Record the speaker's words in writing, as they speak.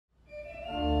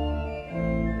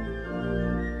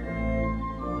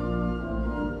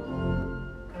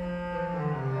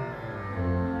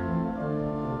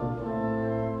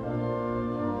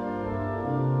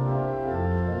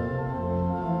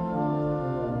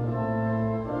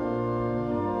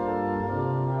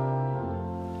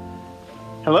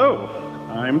Hello,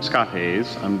 I'm Scott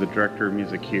Hayes. I'm the Director of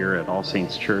Music here at All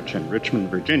Saints Church in Richmond,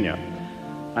 Virginia.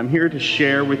 I'm here to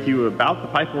share with you about the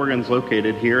pipe organs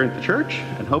located here at the church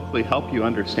and hopefully help you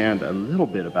understand a little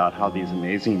bit about how these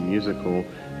amazing musical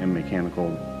and mechanical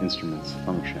instruments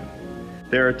function.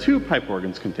 There are two pipe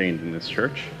organs contained in this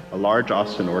church, a large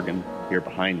Austin organ here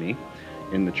behind me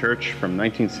in the church from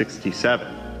 1967,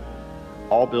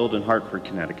 all built in Hartford,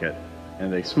 Connecticut,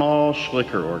 and a small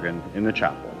Schlicker organ in the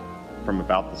chapel from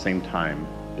about the same time,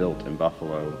 built in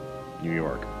Buffalo, New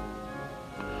York.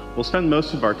 We'll spend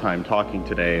most of our time talking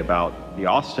today about the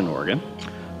Austin organ,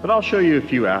 but I'll show you a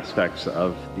few aspects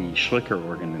of the Schlicker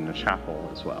organ in the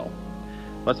chapel as well.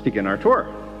 Let's begin our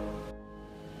tour.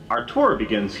 Our tour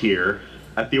begins here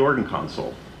at the organ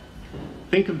console.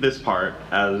 Think of this part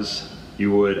as you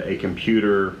would a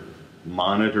computer,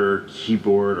 monitor,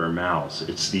 keyboard, or mouse.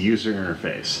 It's the user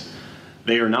interface.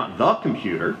 They are not the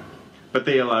computer, but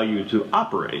they allow you to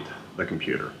operate the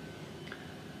computer.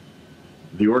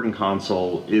 The organ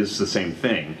console is the same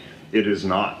thing. It is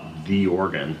not the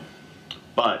organ,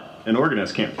 but an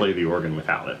organist can't play the organ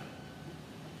without it.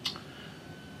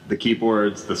 The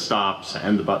keyboards, the stops,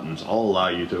 and the buttons all allow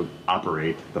you to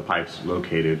operate the pipes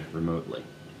located remotely.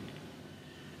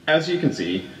 As you can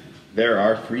see, there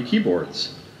are 3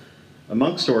 keyboards.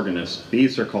 Amongst organists,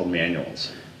 these are called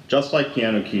manuals. Just like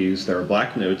piano keys, there are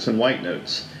black notes and white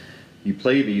notes. You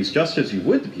play these just as you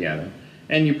would the piano,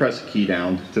 and you press a key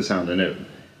down to sound a note.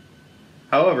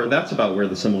 However, that's about where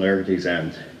the similarities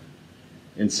end.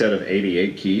 Instead of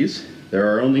 88 keys,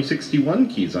 there are only 61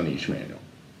 keys on each manual.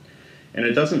 And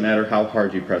it doesn't matter how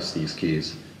hard you press these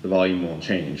keys, the volume won't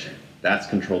change. That's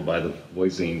controlled by the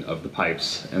voicing of the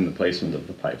pipes and the placement of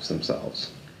the pipes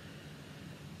themselves.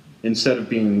 Instead of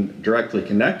being directly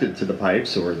connected to the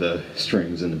pipes or the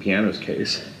strings in the piano's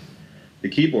case, the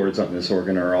keyboards on this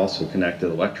organ are also connected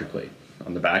electrically.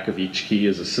 On the back of each key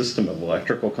is a system of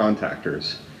electrical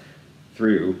contactors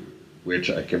through which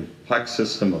a complex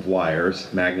system of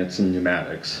wires, magnets, and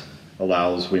pneumatics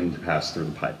allows wind to pass through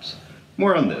the pipes.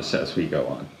 More on this as we go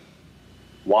on.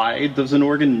 Why does an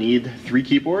organ need 3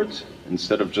 keyboards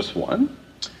instead of just 1?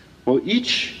 Well,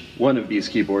 each one of these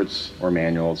keyboards or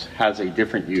manuals has a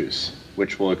different use,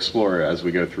 which we'll explore as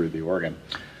we go through the organ.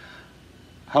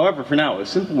 However, for now, a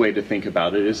simple way to think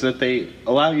about it is that they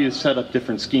allow you to set up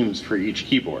different schemes for each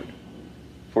keyboard.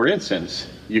 For instance,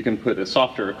 you can put a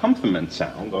softer accompaniment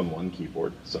sound on one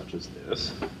keyboard, such as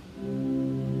this,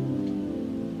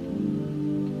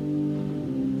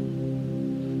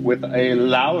 with a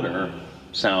louder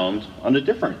sound on a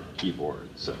different keyboard,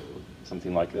 so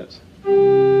something like this.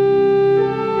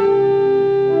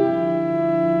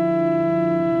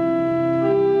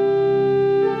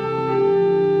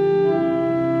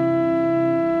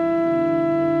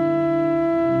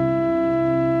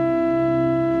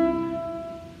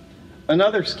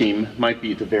 Another scheme might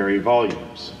be to vary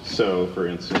volumes. So, for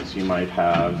instance, you might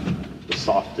have the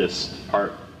softest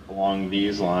part along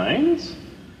these lines,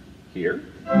 here,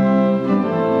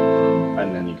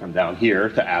 and then you come down here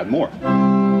to add more.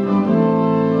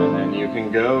 And then you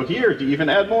can go here to even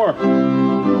add more.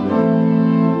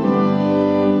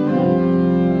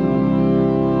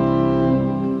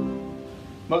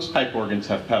 Most pipe organs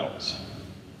have pedals.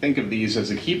 Think of these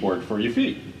as a keyboard for your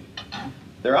feet.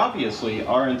 There obviously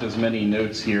aren't as many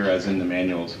notes here as in the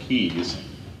manual's keys.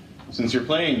 Since you're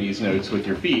playing these notes with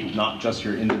your feet, not just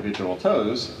your individual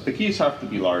toes, the keys have to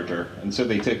be larger, and so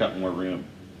they take up more room.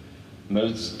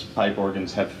 Most pipe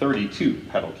organs have 32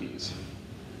 pedal keys.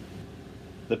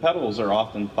 The pedals are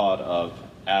often thought of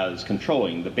as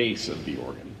controlling the bass of the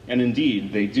organ, and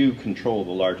indeed, they do control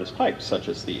the largest pipes, such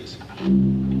as these.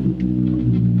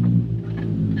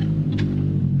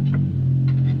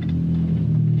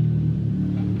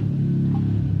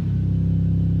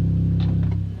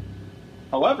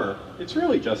 However, it's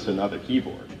really just another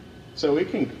keyboard, so it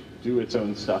can do its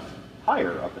own stuff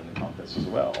higher up in the compass as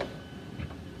well.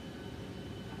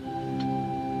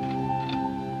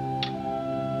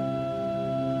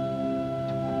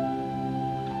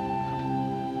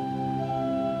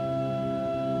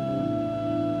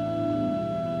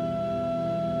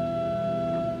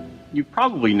 You've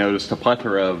probably noticed a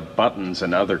plethora of buttons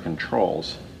and other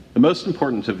controls. The most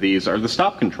important of these are the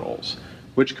stop controls,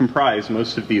 which comprise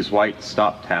most of these white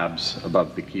stop tabs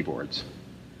above the keyboards.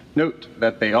 Note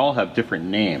that they all have different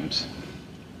names: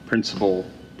 Principal,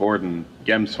 Borden,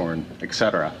 Gemshorn,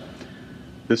 etc.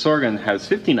 This organ has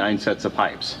 59 sets of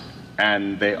pipes,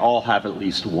 and they all have at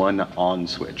least one on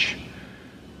switch.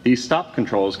 These stop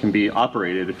controls can be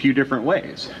operated a few different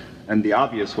ways, and the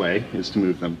obvious way is to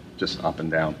move them just up and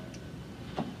down.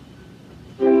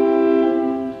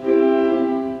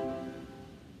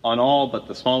 on all but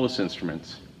the smallest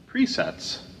instruments,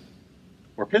 presets,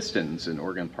 or pistons in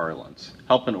organ parlance,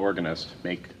 help an organist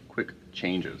make quick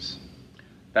changes.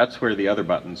 That's where the other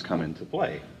buttons come into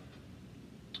play.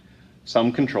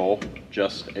 Some control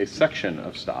just a section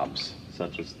of stops,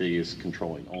 such as these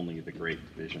controlling only the great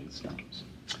division stops.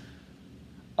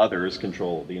 Others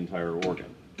control the entire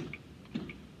organ.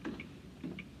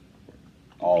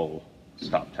 All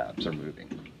stop tabs are moving.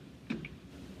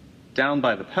 Down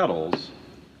by the pedals,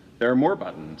 there are more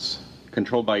buttons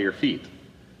controlled by your feet.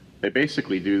 They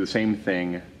basically do the same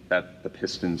thing that the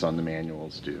pistons on the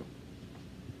manuals do.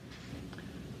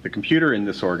 The computer in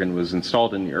this organ was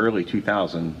installed in the early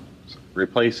 2000s,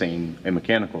 replacing a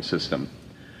mechanical system.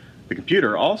 The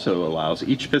computer also allows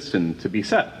each piston to be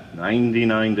set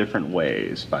 99 different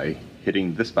ways by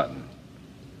hitting this button.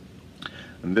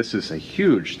 And this is a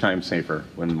huge time saver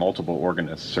when multiple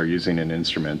organists are using an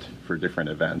instrument for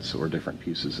different events or different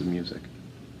pieces of music.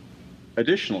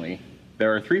 Additionally,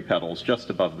 there are 3 pedals just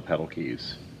above the pedal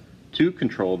keys. 2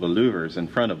 control the louvers in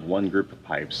front of one group of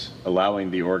pipes,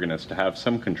 allowing the organist to have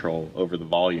some control over the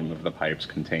volume of the pipes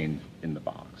contained in the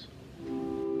box.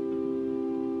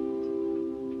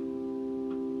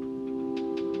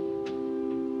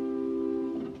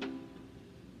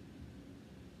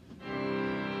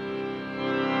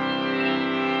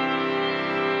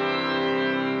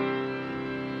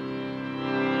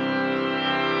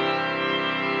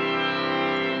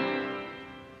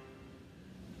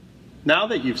 Now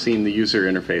that you've seen the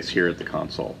user interface here at the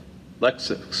console,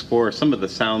 let's explore some of the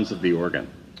sounds of the organ.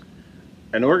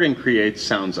 An organ creates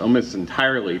sounds almost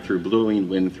entirely through blowing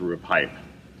wind through a pipe.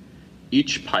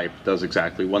 Each pipe does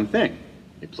exactly one thing.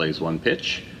 It plays one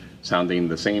pitch, sounding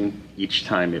the same each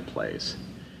time it plays.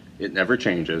 It never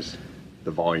changes,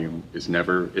 the volume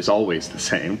is always the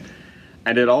same,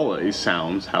 and it always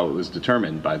sounds how it was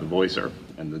determined by the voicer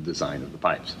and the design of the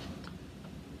pipes.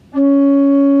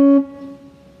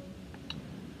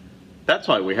 That's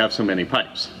why we have so many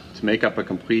pipes. To make up a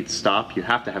complete stop, you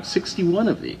have to have 61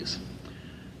 of these.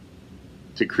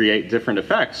 To create different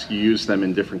effects, you use them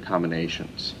in different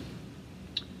combinations.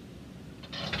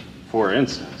 For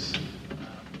instance,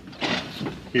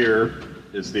 here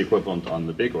is the equivalent on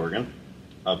the big organ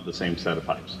of the same set of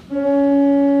pipes.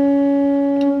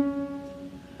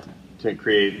 To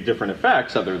create different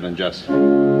effects other than just, you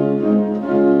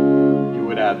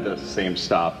would add the same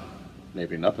stop,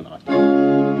 maybe nothing on it.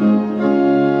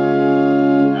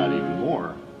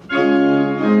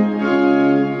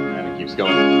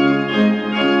 Going.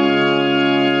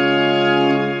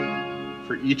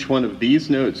 For each one of these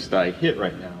notes that I hit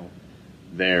right now,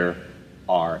 there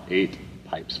are 8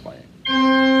 pipes playing.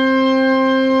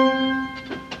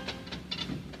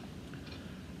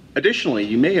 Additionally,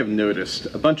 you may have noticed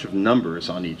a bunch of numbers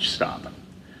on each stop.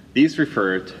 These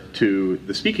refer to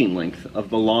the speaking length of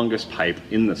the longest pipe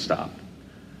in the stop.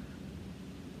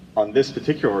 On this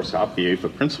particular stop, the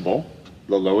 8-foot principal,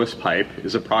 the lowest pipe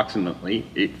is approximately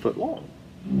 8 foot long.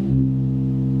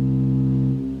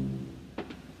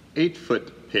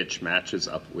 8-foot pitch matches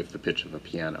up with the pitch of a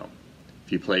piano.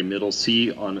 If you play middle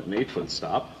C on an 8-foot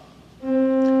stop,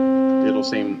 it'll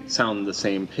sound the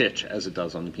same pitch as it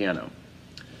does on the piano.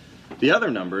 The other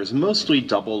number is mostly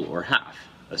double or half.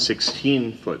 A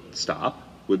 16-foot stop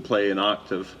would play an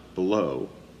octave below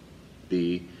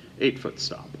the 8-foot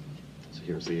stop. So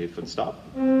here's the 8-foot stop.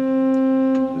 A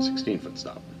 16-foot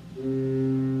stop.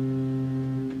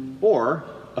 Or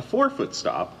a 4-foot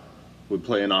stop would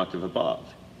play an octave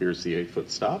above. Here's the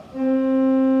 8-foot stop,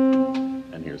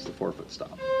 and here's the 4-foot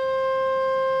stop.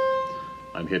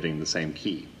 I'm hitting the same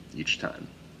key each time.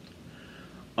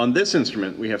 On this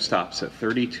instrument, we have stops at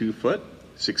 32-foot,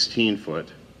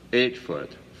 16-foot,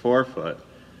 8-foot, 4-foot,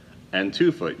 and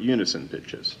 2-foot unison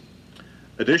pitches.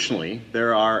 Additionally,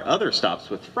 there are other stops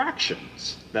with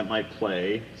fractions that might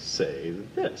play, say,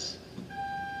 this.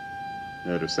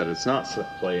 Notice that it's not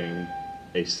playing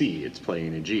a C, it's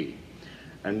playing a G.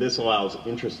 And this allows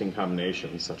interesting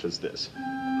combinations such as this.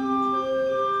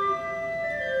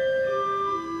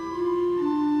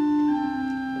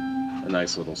 A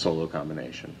nice little solo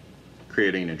combination,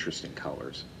 creating interesting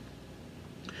colors.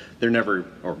 They're never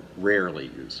or rarely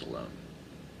used alone.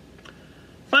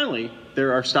 Finally,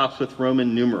 there are stops with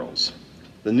Roman numerals.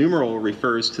 The numeral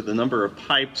refers to the number of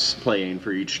pipes playing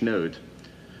for each note.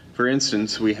 For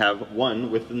instance, we have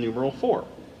one with the numeral 4.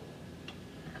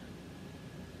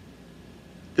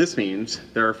 This means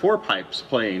there are 4 pipes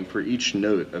playing for each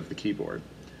note of the keyboard.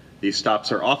 These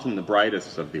stops are often the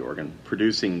brightest of the organ,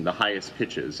 producing the highest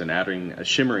pitches and adding a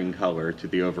shimmering color to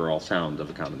the overall sound of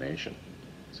the combination.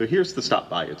 So here's the stop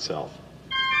by itself.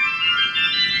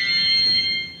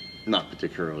 Not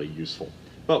particularly useful.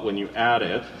 But when you add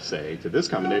it, say, to this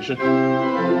combination, it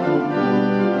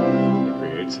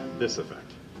creates this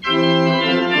effect.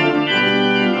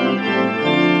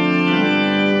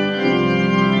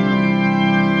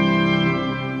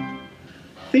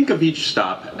 Think of each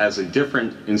stop as a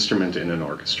different instrument in an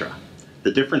orchestra.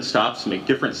 The different stops make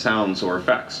different sounds or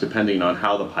effects depending on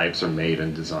how the pipes are made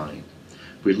and designed.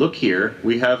 If we look here,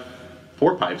 we have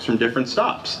 4 pipes from different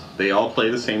stops. They all play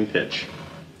the same pitch.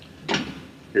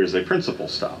 Here's a principal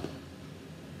stop,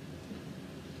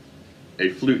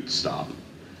 a flute stop,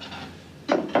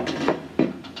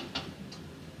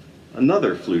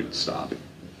 another flute stop,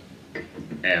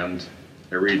 and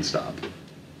a reed stop.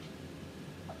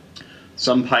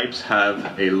 Some pipes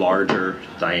have a larger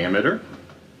diameter.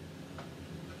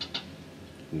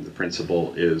 And the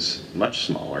principal is much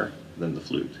smaller than the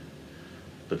flute,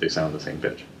 but they sound the same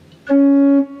pitch.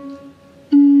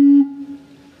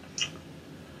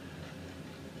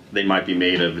 They might be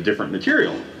made of a different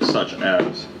material, such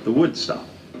as the wood stop.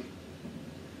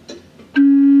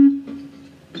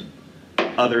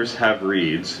 Others have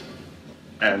reeds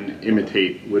and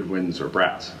imitate woodwinds or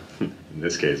brass. In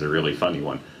this case, a really funny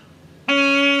one.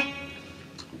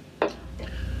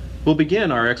 We'll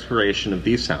begin our exploration of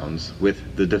these sounds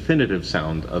with the definitive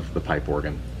sound of the pipe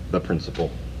organ, the principal.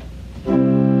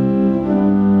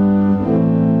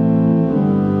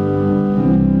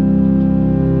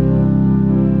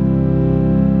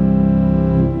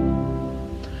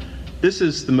 This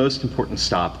is the most important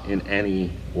stop in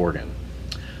any organ.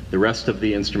 The rest of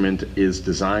the instrument is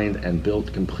designed and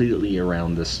built completely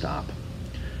around this stop.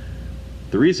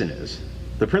 The reason is,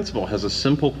 the principal has a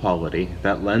simple quality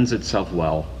that lends itself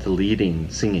well to leading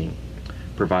singing,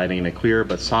 providing a clear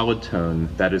but solid tone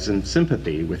that is in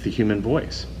sympathy with the human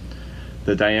voice.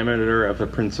 The diameter of a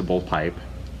principal pipe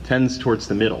tends towards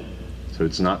the middle, so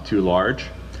it's not too large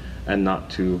and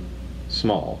not too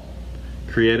small,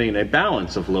 creating a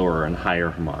balance of lower and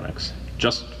higher harmonics,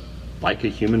 just like a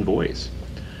human voice.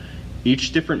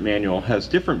 Each different manual has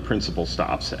different principal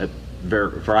stops at a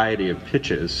variety of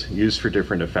pitches used for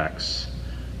different effects.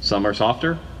 Some are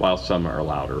softer, while some are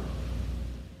louder.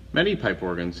 Many pipe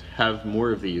organs have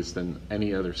more of these than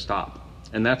any other stop,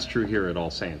 and that's true here at All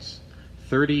Saints.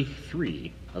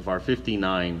 33 of our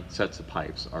 59 sets of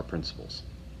pipes are principals,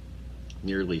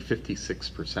 nearly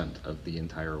 56% of the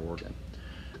entire organ,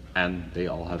 and they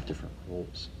all have different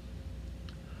roles.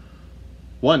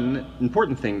 One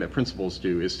important thing that principals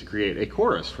do is to create a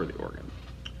chorus for the organ.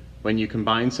 When you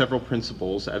combine several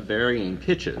principals at varying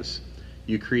pitches,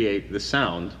 you create the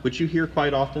sound which you hear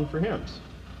quite often for hymns.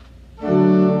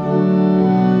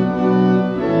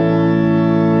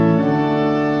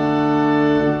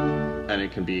 And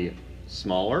it can be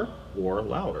smaller or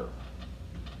louder.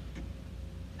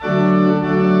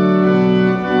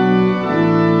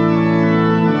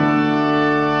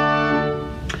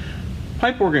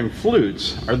 Pipe organ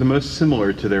flutes are the most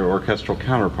similar to their orchestral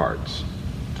counterparts.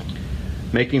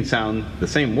 Making sound the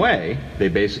same way, they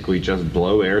basically just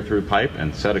blow air through a pipe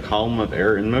and set a column of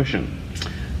air in motion.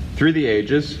 Through the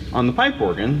ages, on the pipe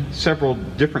organ, several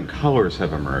different colors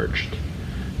have emerged.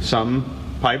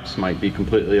 Some pipes might be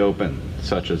completely open,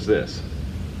 such as this,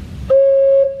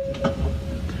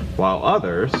 while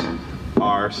others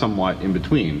are somewhat in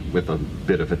between, with a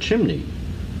bit of a chimney.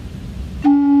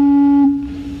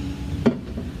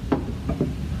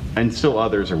 And still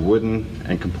others are wooden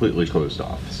and completely closed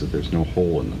off, so there's no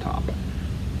hole in the top.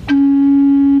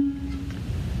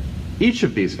 Each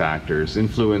of these factors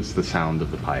influence the sound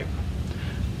of the pipe.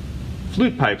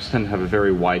 Flute pipes tend to have a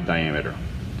very wide diameter,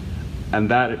 and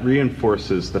that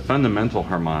reinforces the fundamental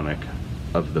harmonic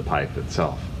of the pipe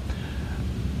itself.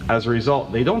 As a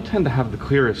result, they don't tend to have the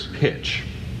clearest pitch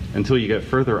until you get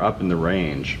further up in the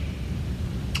range.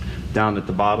 Down at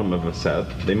the bottom of a set,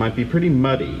 they might be pretty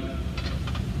muddy.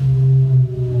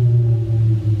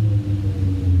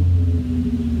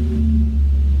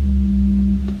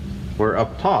 Where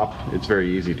up top, it's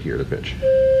very easy to hear the pitch.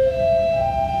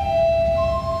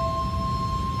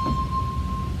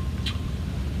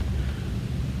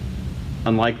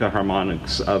 Unlike the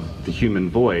harmonics of the human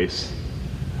voice,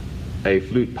 a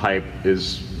flute pipe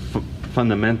is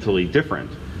fundamentally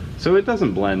different. So it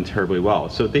doesn't blend terribly well.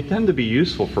 So they tend to be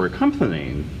useful for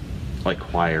accompanying, like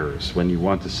choirs, when you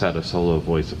want to set a solo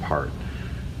voice apart.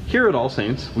 Here at All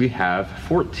Saints, we have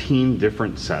 14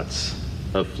 different sets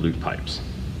of flute pipes.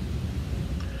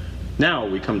 Now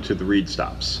we come to the reed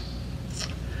stops.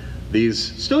 These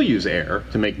still use air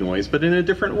to make noise, but in a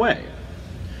different way.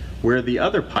 Where the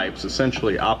other pipes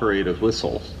essentially operate as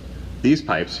whistles, these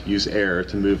pipes use air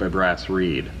to move a brass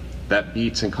reed that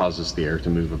beats and causes the air to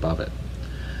move above it.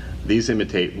 These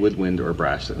imitate woodwind or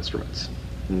brass instruments.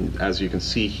 And as you can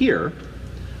see here,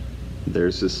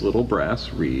 there's this little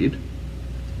brass reed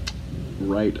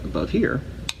right above here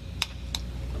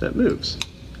that moves,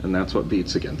 and that's what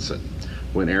beats against it.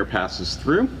 When air passes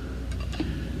through,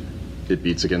 it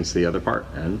beats against the other part,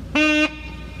 and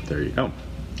there you go.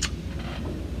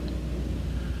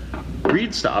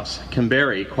 Reed stops can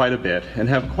vary quite a bit and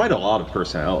have quite a lot of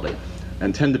personality,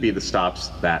 and tend to be the stops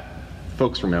that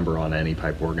folks remember on any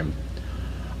pipe organ.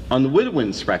 On the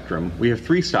woodwind spectrum, we have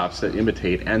three stops that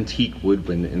imitate antique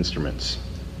woodwind instruments.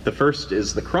 The first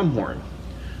is the crumhorn,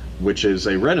 which is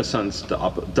a Renaissance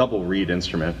double reed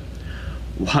instrument.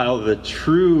 While the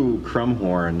true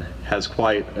crumhorn has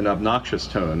quite an obnoxious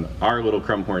tone, our little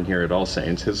crumhorn here at All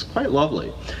Saints is quite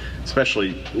lovely,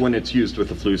 especially when it's used with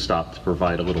the flue stop to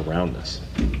provide a little roundness.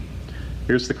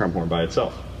 Here's the crumhorn by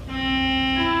itself.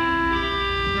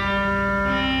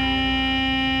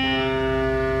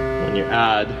 When you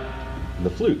add the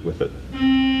flute with it.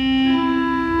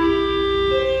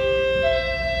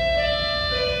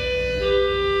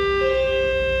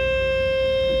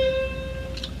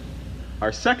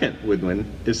 Our second woodwind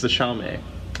is the chaumé,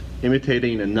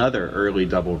 imitating another early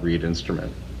double reed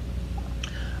instrument.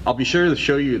 I'll be sure to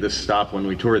show you this stop when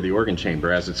we tour the organ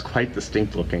chamber, as it's quite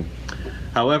distinct looking.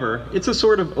 However, it's a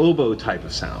sort of oboe type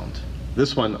of sound.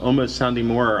 This one almost sounding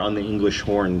more on the English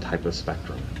horn type of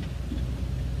spectrum.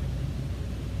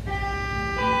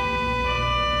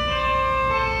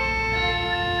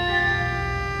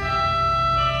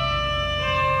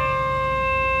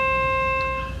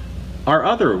 Our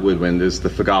other woodwind is the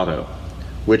fagotto,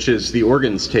 which is the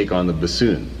organ's take on the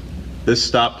bassoon. This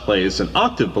stop plays an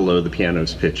octave below the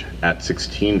piano's pitch at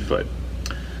 16 foot.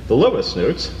 The lowest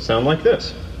notes sound like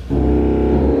this.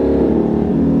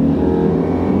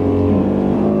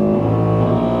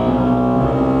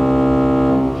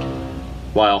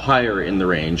 While higher in the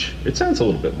range, it sounds a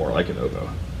little bit more like an oboe.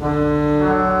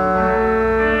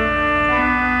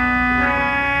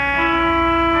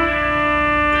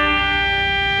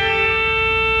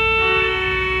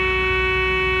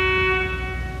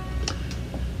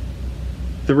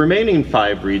 The remaining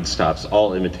 5 reed stops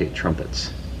all imitate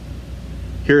trumpets.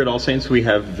 Here at All Saints, we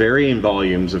have varying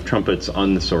volumes of trumpets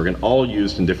on this organ, all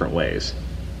used in different ways.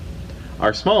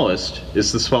 Our smallest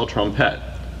is the swell trompet,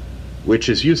 which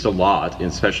is used a lot,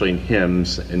 especially in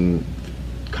hymns in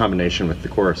combination with the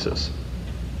choruses.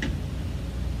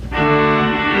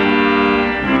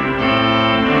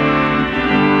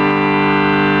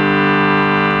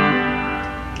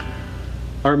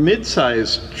 Our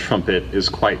mid-sized trumpet is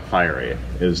quite fiery.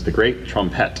 It is the great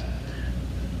trompet.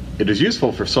 It is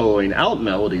useful for soloing out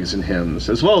melodies in hymns,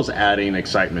 as well as adding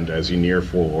excitement as you near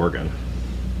full organ.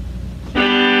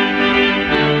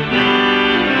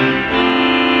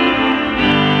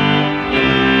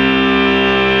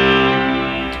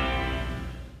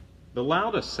 The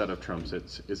loudest set of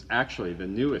trumpets is actually the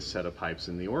newest set of pipes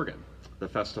in the organ, the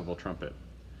festival trumpet.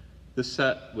 This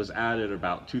set was added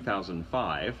about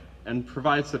 2005 and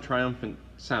provides the triumphant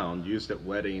sound used at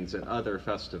weddings and other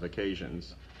festive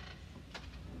occasions.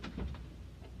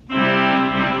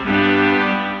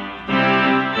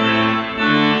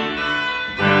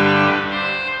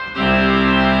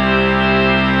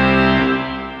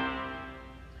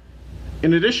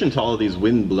 In addition to all of these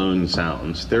wind-blown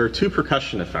sounds, there are 2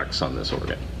 percussion effects on this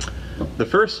organ. The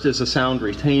first is a sound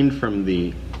retained from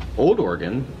the old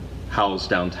organ housed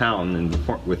downtown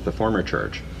with the former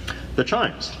church, the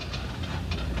chimes.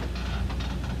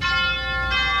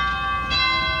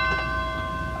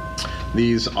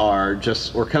 These are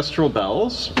just orchestral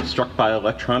bells struck by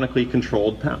electronically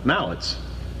controlled mallets.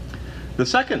 The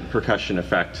second percussion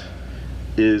effect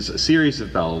is a series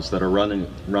of bells that are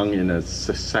rung in a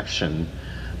succession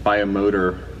by a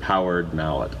motor-powered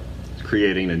mallet,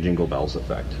 creating a jingle bells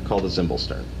effect called a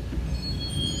zimbalstern.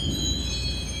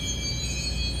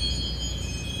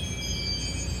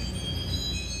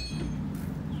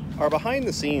 Our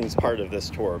behind-the-scenes part of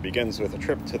this tour begins with a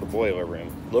trip to the boiler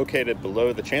room, located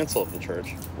below the chancel of the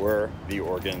church, where the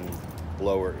organ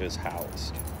blower is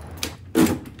housed.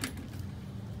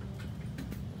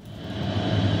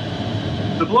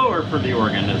 The blower for the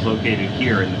organ is located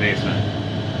here in the basement.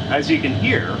 As you can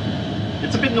hear,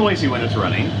 it's a bit noisy when it's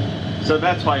running, so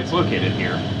that's why it's located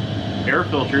here. Air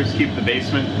filters keep the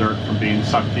basement dirt from being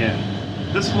sucked in.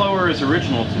 This blower is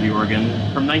original to the organ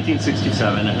from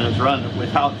 1967 and is run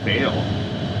without fail.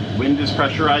 Wind is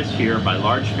pressurized here by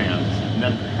large fans and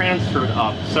then transferred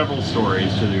up several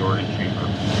stories to the organ chamber.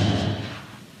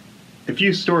 A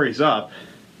few stories up,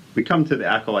 we come to the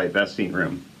acolyte vesting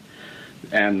room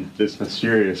and this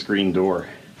mysterious green door.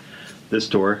 This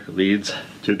door leads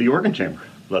to the organ chamber.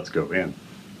 Let's go in.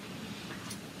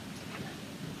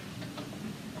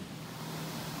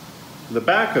 the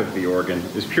back of the organ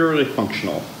is purely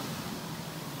functional.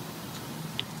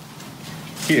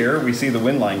 Here we see the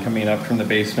wind line coming up from the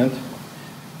basement,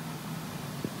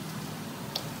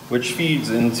 which feeds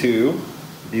into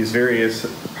these various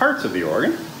parts of the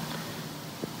organ,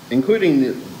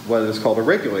 including what is called a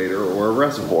regulator or a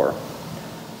reservoir.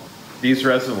 These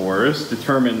reservoirs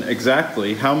determine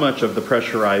exactly how much of the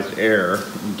pressurized air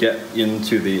get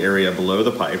into the area below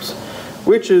the pipes,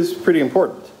 which is pretty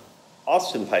important.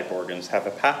 Austin pipe organs have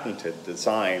a patented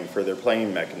design for their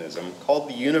playing mechanism called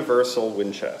the universal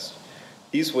wind chest.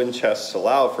 These wind chests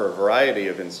allow for a variety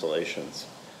of installations,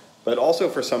 but also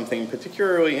for something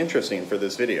particularly interesting for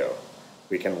this video.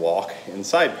 We can walk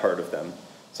inside part of them,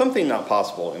 something not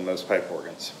possible in most pipe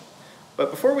organs.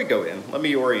 But before we go in, let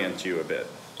me orient you a bit.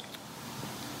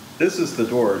 This is the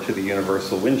door to the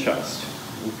universal wind chest.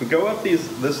 If we go up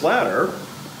this ladder,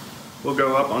 we'll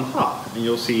go up on top, and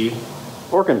you'll see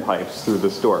organ pipes through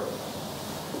this door.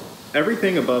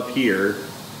 Everything above here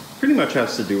pretty much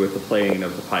has to do with the playing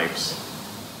of the pipes,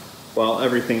 while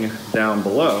everything down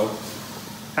below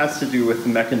has to do with the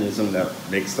mechanism that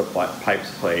makes the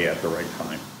pipes play at the right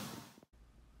time.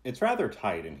 It's rather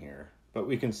tight in here, but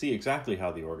we can see exactly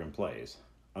how the organ plays.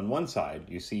 On one side,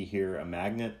 you see here a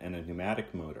magnet and a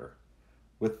pneumatic motor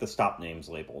with the stop names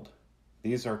labeled.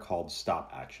 These are called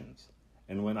stop actions,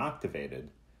 and when activated,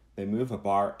 they move a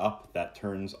bar up that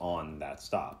turns on that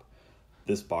stop.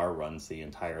 This bar runs the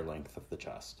entire length of the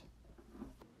chest.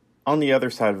 On the other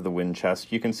side of the wind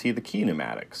chest, you can see the key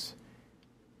pneumatics.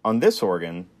 On this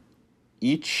organ,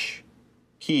 each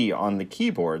key on the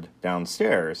keyboard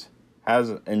downstairs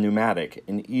has a pneumatic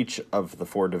in each of the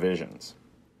 4 divisions.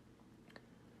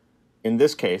 In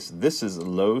this case, this is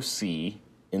low C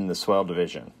in the swell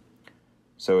division.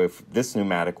 So if this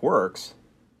pneumatic works,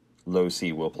 low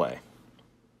C will play.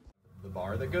 The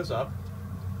bar that goes up,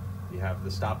 you have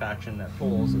the stop action that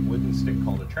pulls a wooden stick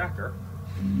called a tracker,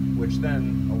 which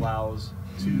then allows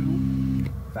 2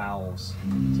 valves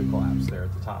to collapse there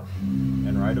at the top.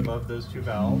 And right above those 2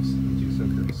 valves,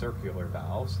 the 2 circular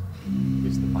valves,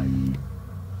 is the pipe.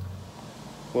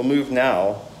 We'll move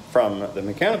now from the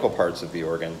mechanical parts of the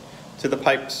organ to the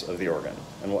pipes of the organ,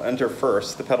 and we'll enter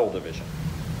first the pedal division.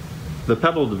 The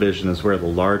pedal division is where the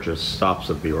largest stops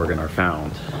of the organ are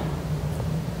found.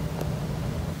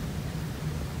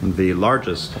 The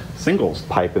largest single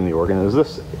pipe in the organ is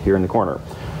this here in the corner,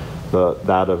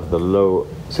 that of the low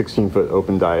 16-foot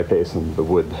open diapason, the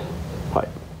wood pipe.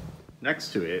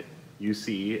 Next to it, you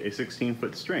see a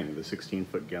 16-foot string, the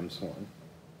 16-foot Gem's horn.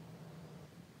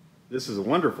 This is a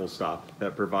wonderful stop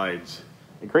that provides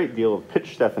a great deal of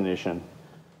pitch definition.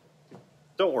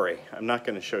 Don't worry, I'm not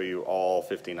going to show you all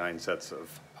 59 sets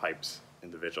of pipes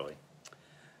individually.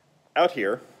 Out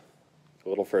here, a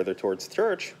little further towards the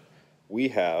church, we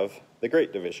have the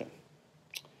Great Division.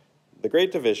 The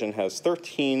Great Division has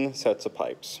 13 sets of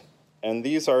pipes, and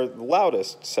these are the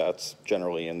loudest sets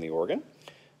generally in the organ.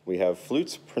 We have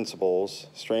flutes, principals,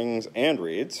 strings, and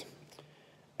reeds,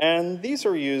 and these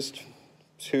are used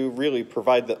to really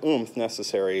provide the oomph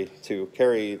necessary to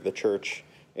carry the church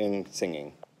in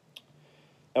singing.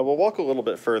 Now we'll walk a little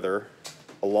bit further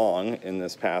along in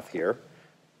this path here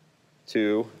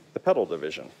to the pedal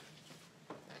division.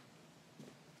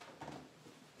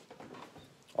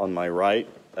 On my right,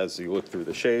 as you look through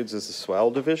the shades, is the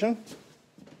swell division.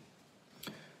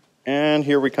 And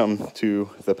here we come to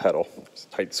the pedal. It's a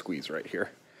tight squeeze right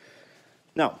here.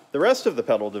 Now, the rest of the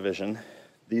pedal division,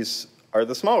 these are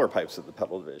the smaller pipes of the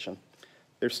pedal division.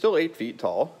 They're still 8 feet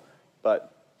tall,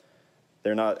 but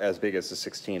they're not as big as the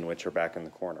 16, which are back in the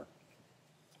corner.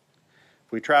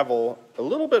 If we travel a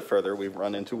little bit further, we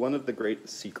run into one of the great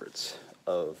secrets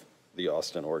of the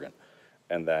Austin organ,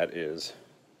 and that is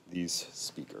these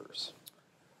speakers.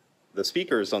 The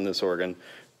speakers on this organ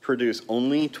produce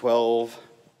only 12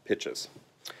 pitches,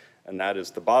 and that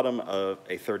is the bottom of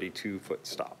a 32-foot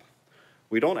stop.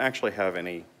 We don't actually have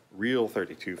any real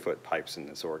 32-foot pipes in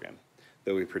this organ,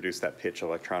 though we produce that pitch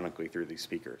electronically through these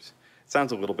speakers. It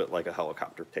sounds a little bit like a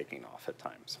helicopter taking off at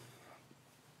times.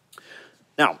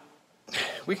 Now,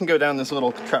 we can go down this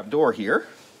little trap door here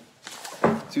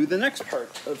to the next part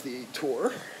of the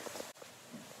tour,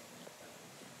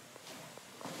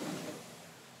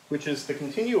 which is the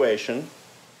continuation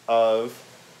of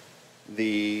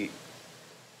the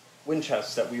wind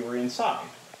chests that we were inside.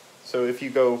 So if you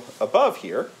go above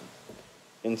here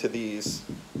into these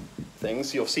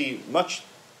things, you'll see much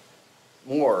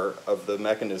more of the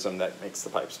mechanism that makes the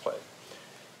pipes play.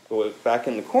 Go back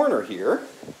in the corner here,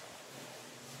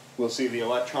 we'll see the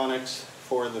electronics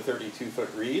for the 32-foot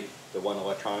reed, the one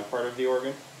electronic part of the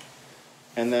organ.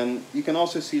 And then you can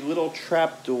also see little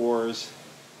trap doors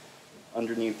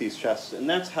underneath these chests, and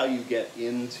that's how you get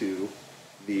into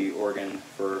the organ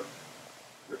for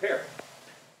repair.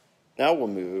 Now we'll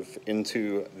move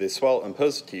into the swell and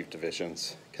positive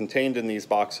divisions contained in these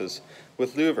boxes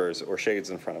with louvers or shades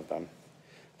in front of them.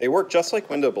 They work just like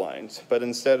window blinds, but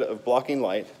instead of blocking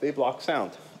light, they block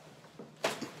sound.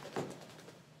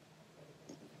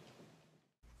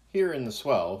 Here in the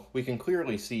swell, we can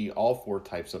clearly see all four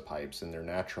types of pipes in their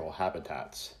natural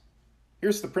habitats.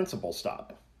 Here's the principal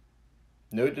stop.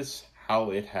 Notice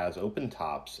how it has open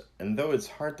tops, and though it's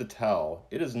hard to tell,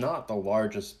 it is not the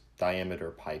largest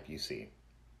diameter pipe you see.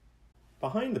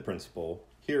 Behind the principal,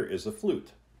 here is a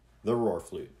flute, the roar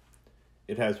flute.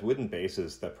 It has wooden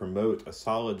bases that promote a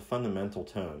solid fundamental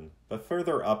tone, but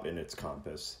further up in its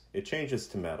compass, it changes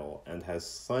to metal and has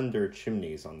slender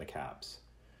chimneys on the caps.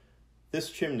 This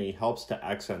chimney helps to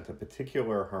accent a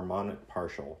particular harmonic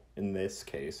partial, in this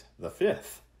case, the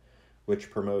fifth,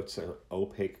 which promotes an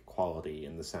opaque quality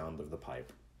in the sound of the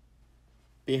pipe.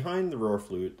 Behind the roar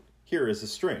flute, here is a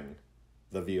string,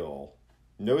 the viol.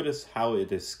 Notice how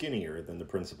it is skinnier than the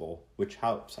principal, which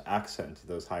helps accent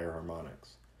those higher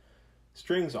harmonics.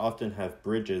 Strings often have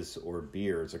bridges or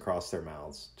beards across their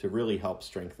mouths to really help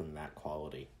strengthen that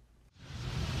quality.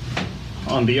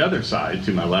 On the other side,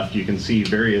 to my left, you can see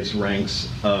various ranks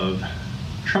of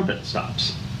trumpet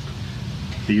stops.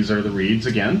 These are the reeds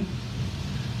again,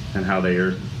 and how they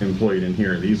are employed in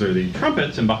here. These are the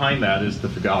trumpets, and behind that is the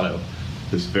fagotto,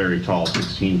 this very tall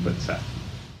 16-foot set.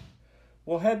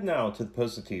 We'll head now to the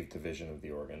positive division of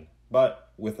the organ,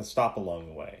 but with a stop along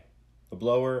the way, the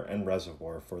blower and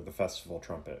reservoir for the festival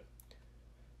trumpet.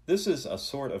 This is a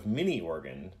sort of mini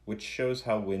organ, which shows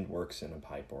how wind works in a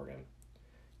pipe organ.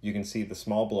 You can see the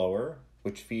small blower,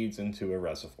 which feeds into a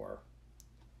reservoir.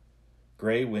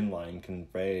 Gray wind line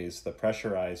conveys the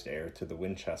pressurized air to the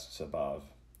wind chests above.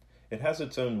 It has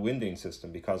its own winding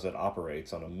system because it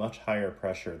operates on a much higher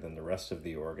pressure than the rest of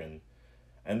the organ,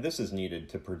 and this is needed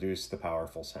to produce the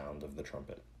powerful sound of the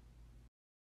trumpet.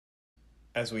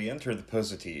 As we enter the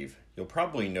positive, you'll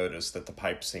probably notice that the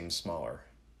pipes seem smaller.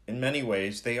 In many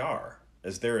ways, they are,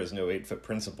 as there is no 8-foot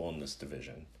principal in this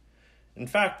division. In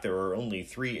fact, there are only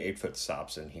 3 8-foot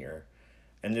stops in here,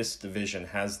 and this division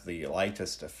has the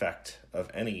lightest effect of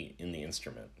any in the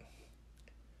instrument.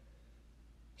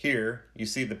 Here, you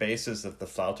see the bases of the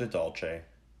flauta dolce,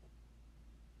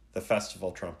 the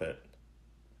festival trumpet,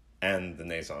 and the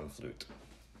nason flute.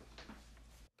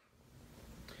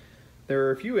 There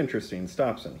are a few interesting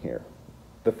stops in here.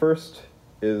 The first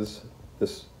is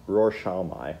this rohr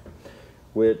shalmai,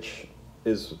 which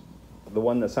is the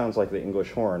one that sounds like the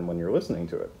English horn when you're listening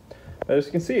to it. But as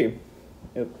you can see,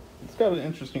 it's got an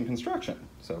interesting construction.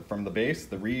 So from the base,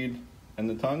 the reed and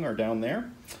the tongue are down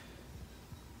there,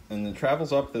 and it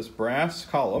travels up this brass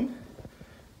column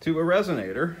to a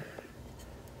resonator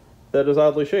that is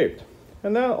oddly shaped.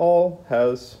 And that all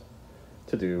has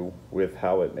to do with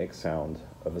how it makes sound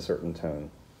of a certain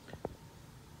tone.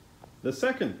 The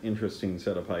second interesting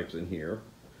set of pipes in here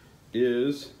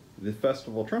is the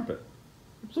festival trumpet,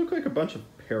 which look like a bunch of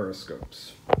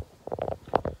periscopes.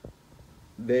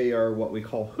 They are what we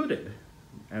call hooded,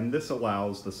 and this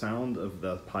allows the sound of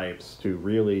the pipes to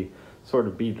really sort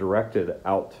of be directed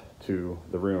out to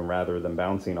the room rather than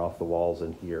bouncing off the walls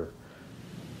in here.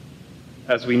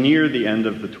 As we near the end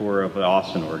of the tour of the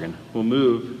Austin organ, we'll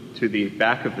move to the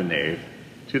back of the nave,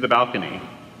 to the balcony,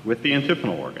 with the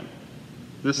antiphonal organ.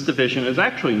 This division is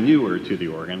actually newer to the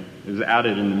organ. It was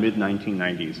added in the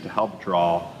mid-1990s to help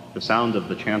draw the sound of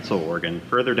the chancel organ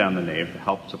further down the nave to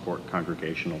help support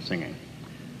congregational singing.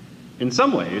 In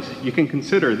some ways, you can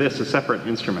consider this a separate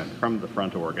instrument from the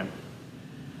front organ.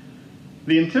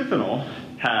 The antiphonal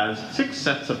has 6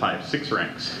 sets of pipes, 6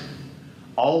 ranks.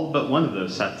 All but one of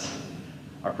those sets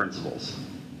are principals.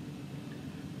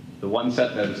 The one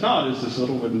set that is not is this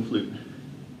little wooden flute.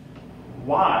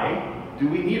 Why do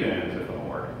we need an antiphonal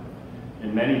organ?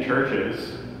 In many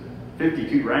churches,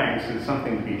 52 ranks is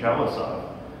something to be jealous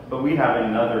of, but we have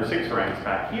another 6 ranks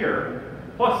back here,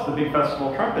 plus the big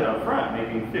festival trumpet up front,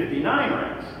 making 59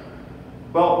 ranks.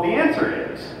 Well, the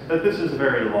answer is that this is a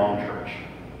very long church.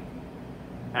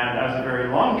 And as a very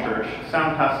long church,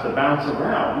 sound has to bounce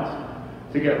around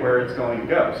to get where it's going to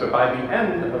go. So by the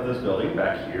end of this building,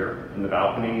 back here, in the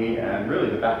balcony, and really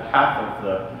the back half of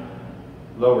the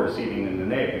lower seating in the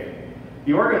nave,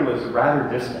 the organ was rather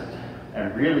distant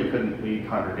and really couldn't lead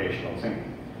congregational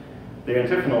singing. The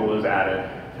antiphonal was added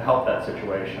to help that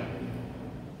situation.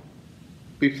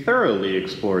 We've thoroughly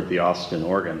explored the Austin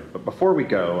organ, but before we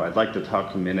go, I'd like to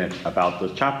talk a minute about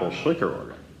the chapel Schlicker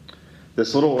organ.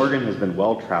 This little organ has been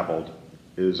well traveled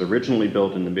It was originally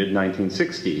built in the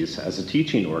mid-1960s as a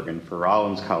teaching organ for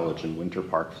Rollins College in Winter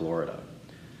Park, Florida.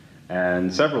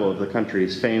 And several of the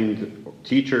country's famed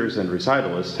teachers and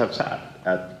recitalists have sat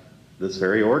at this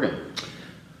very organ.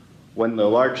 When the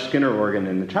large Schlicker organ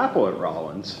in the chapel at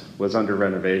Rollins was under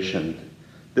renovation,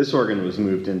 this organ was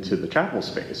moved into the chapel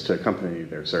space to accompany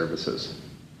their services.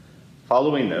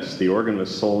 Following this, the organ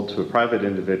was sold to a private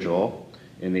individual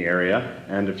in the area,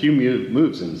 and a few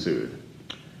moves ensued.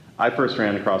 I first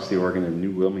ran across the organ in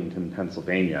New Wilmington,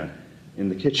 Pennsylvania, in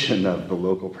the kitchen of the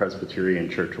local Presbyterian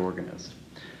church organist.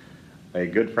 A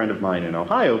good friend of mine in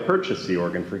Ohio purchased the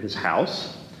organ for his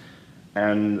house,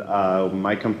 and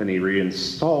my company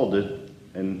reinstalled it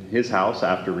in his house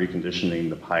after reconditioning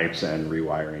the pipes and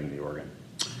rewiring the organ.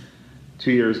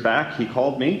 2 years back, he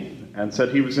called me and said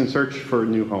he was in search for a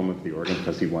new home of the organ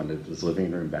because he wanted his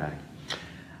living room back.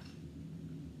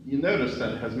 You notice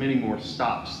that it has many more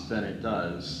stops than it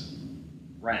does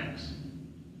ranks.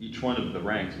 Each one of the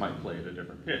ranks might play at a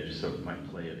different pitch, so it might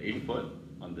play at 8 foot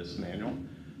on this manual,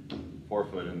 4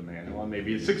 foot in the manual, and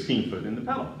maybe 16 foot in the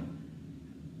pedal.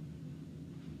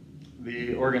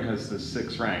 The organ has the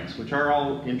 6 ranks, which are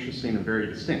all interesting and very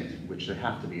distinct, which they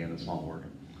have to be in a small organ.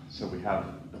 So we have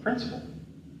the principal.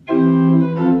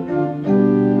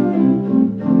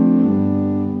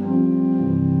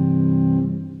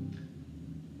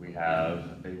 We have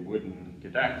a wooden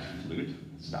gedeckt flute,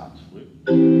 stopped flute.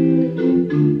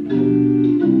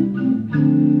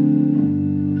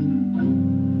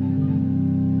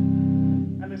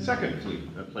 And a second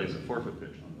flute that plays a 4 foot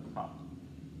pitch on the top.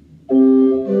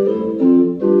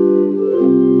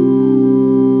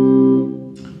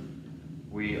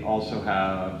 We also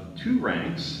have 2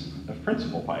 ranks of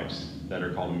principal pipes that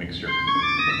are called a mixture.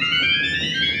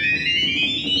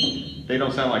 They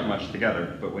don't sound like much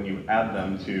together, but when you add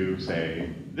them to, say,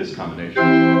 this combination,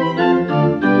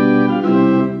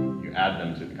 you add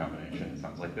them to the combination, it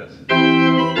sounds like this.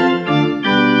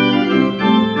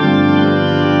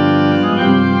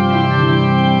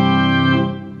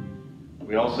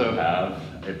 We also have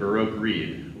a Baroque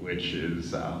reed, which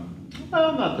is, well,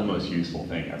 not the most useful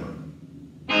thing ever.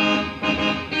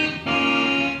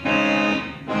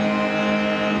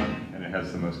 And it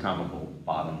has the most comical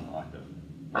bottom octave.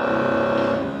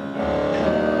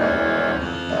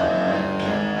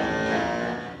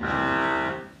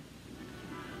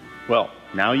 Well,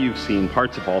 now you've seen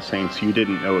parts of All Saints you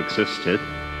didn't know existed,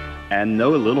 and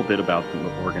know a little bit about the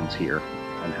organs here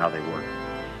and how they work.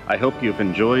 I hope you've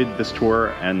enjoyed this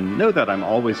tour, and know that I'm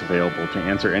always available to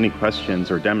answer any questions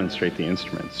or demonstrate the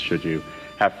instruments should you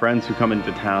have friends who come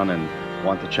into town and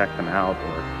want to check them out,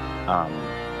 or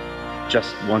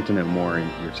just want to know more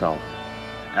yourself.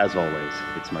 As always,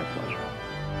 it's my pleasure.